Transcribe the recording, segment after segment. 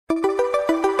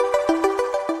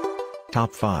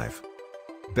Top 5.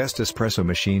 Best espresso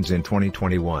machines in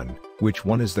 2021, which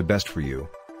one is the best for you?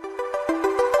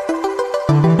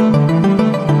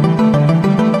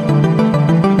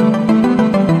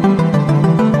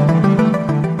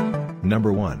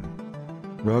 Number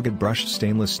 1. Rugged brushed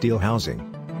stainless steel housing.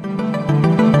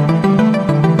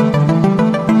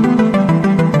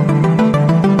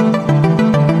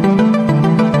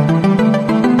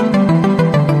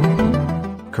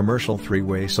 Commercial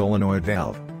 3-way solenoid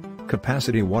valve.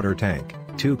 Capacity water tank,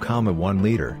 2,1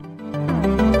 liter.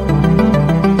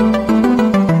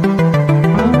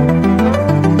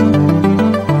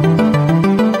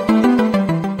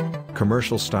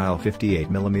 Commercial style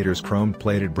 58mm chrome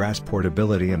plated brass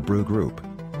portability and brew group.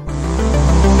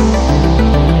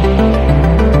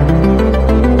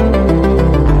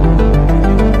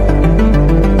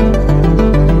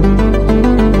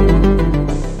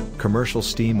 Commercial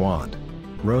steam wand.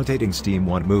 Rotating steam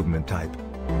wand movement type.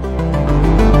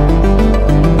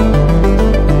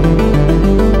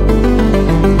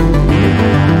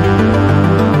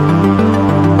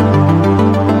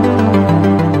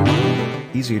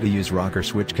 Easy to use rocker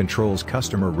switch controls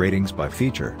customer ratings by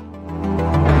feature.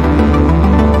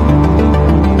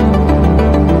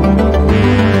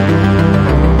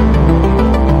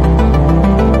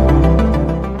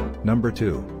 Number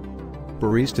 2.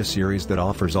 Barista series that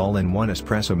offers all-in-one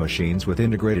espresso machines with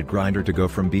integrated grinder to go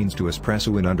from beans to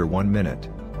espresso in under 1 minute.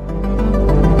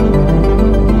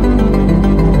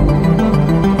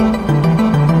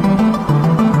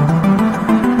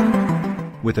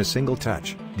 With a single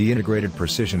touch, the integrated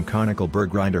precision conical burr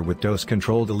grinder with dose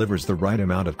control delivers the right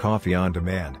amount of coffee on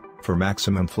demand, for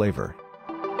maximum flavor.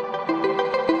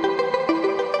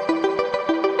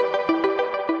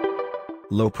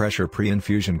 Low-pressure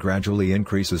pre-infusion gradually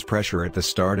increases pressure at the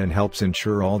start and helps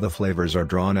ensure all the flavors are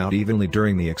drawn out evenly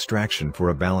during the extraction for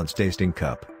a balanced tasting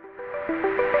cup.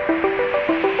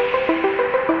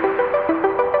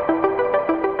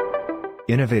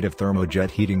 Innovative thermojet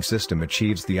heating system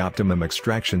achieves the optimum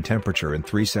extraction temperature in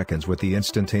 3 seconds with the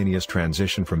instantaneous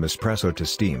transition from espresso to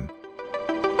steam.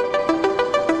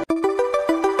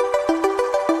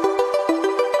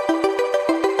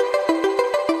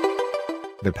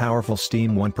 The powerful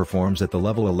steam wand performs at the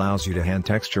level allows you to hand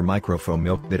texture microfoam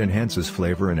milk that enhances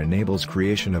flavor and enables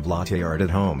creation of latte art at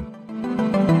home.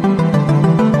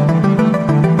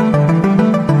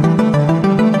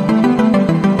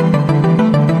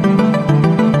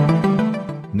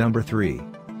 Number 3.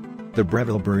 The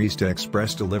Breville Barista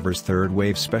Express delivers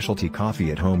third-wave specialty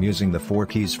coffee at home using the 4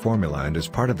 keys formula and is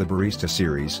part of the Barista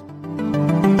series.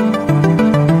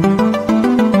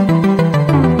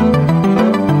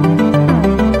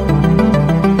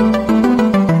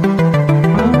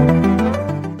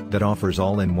 That offers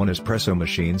all-in-one espresso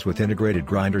machines with integrated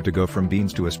grinder to go from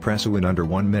beans to espresso in under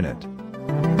 1 minute.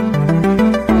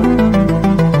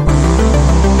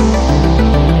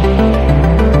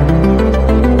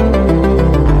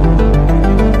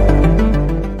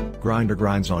 Grinder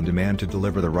grinds on demand to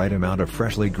deliver the right amount of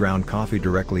freshly ground coffee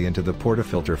directly into the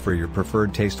portafilter for your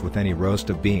preferred taste with any roast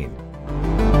of bean.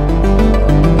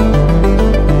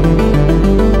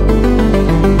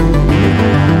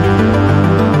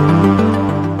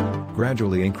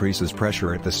 Gradually increases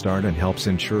pressure at the start and helps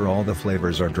ensure all the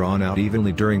flavors are drawn out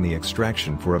evenly during the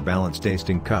extraction for a balanced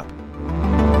tasting cup.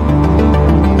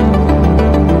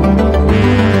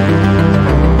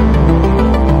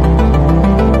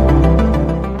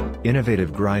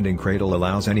 Innovative grinding cradle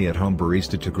allows any at-home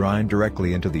barista to grind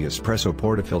directly into the espresso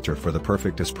portafilter for the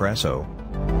perfect espresso.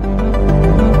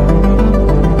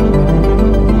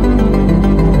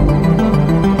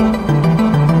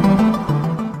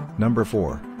 Number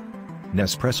 4.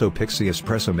 Nespresso Pixie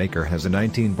Espresso Maker has a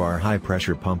 19-bar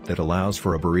high-pressure pump that allows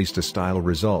for a barista-style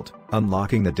result,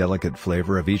 unlocking the delicate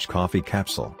flavor of each coffee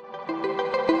capsule.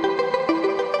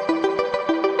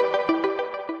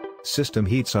 System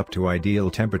heats up to ideal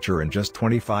temperature in just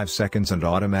 25 seconds and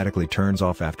automatically turns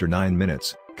off after 9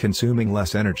 minutes, consuming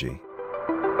less energy.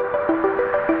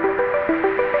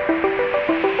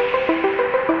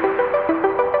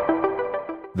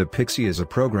 The Pixie is a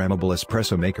programmable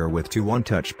espresso maker with 2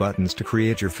 one-touch buttons to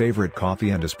create your favorite coffee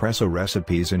and espresso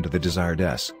recipes into the desired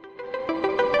S.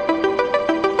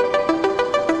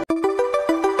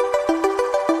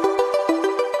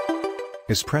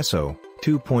 Espresso,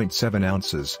 2.7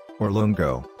 ounces, or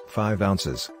Lungo, 5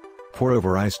 ounces. Pour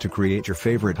over ice to create your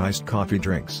favorite iced coffee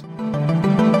drinks.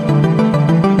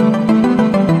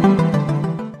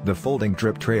 The folding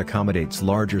drip tray accommodates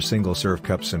larger single-serve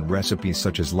cups and recipes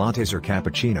such as lattes or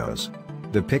cappuccinos.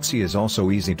 The Pixie is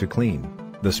also easy to clean.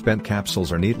 The spent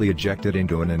capsules are neatly ejected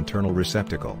into an internal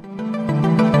receptacle.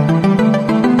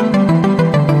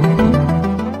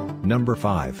 Number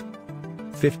 5.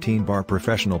 15-bar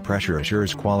professional pressure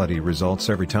assures quality results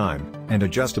every time, and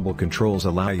adjustable controls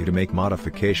allow you to make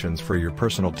modifications for your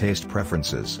personal taste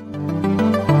preferences.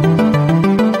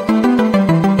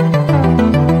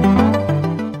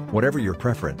 Whatever your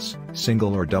preference,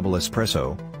 single or double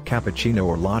espresso, cappuccino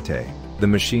or latte, the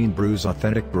machine brews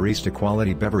authentic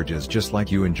barista-quality beverages just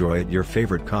like you enjoy at your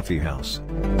favorite coffee house.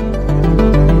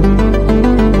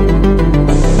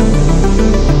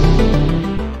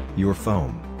 Your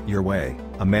foam, your way.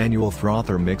 A manual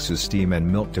frother mixes steam and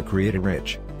milk to create a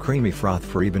rich, creamy froth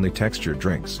for evenly textured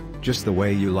drinks, just the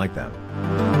way you like them.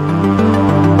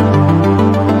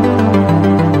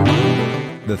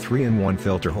 The 3-in-1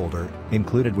 filter holder,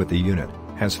 included with the unit,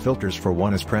 has filters for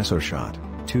 1 espresso shot,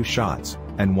 2 shots,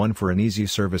 and 1 for an easy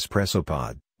serve espresso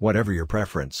pod, whatever your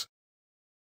preference.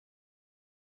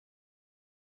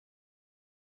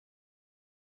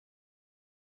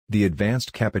 The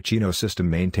advanced cappuccino system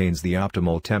maintains the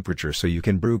optimal temperature so you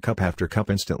can brew cup after cup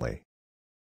instantly.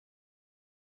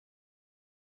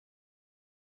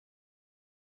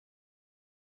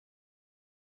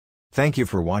 Thank you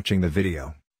for watching the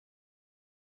video.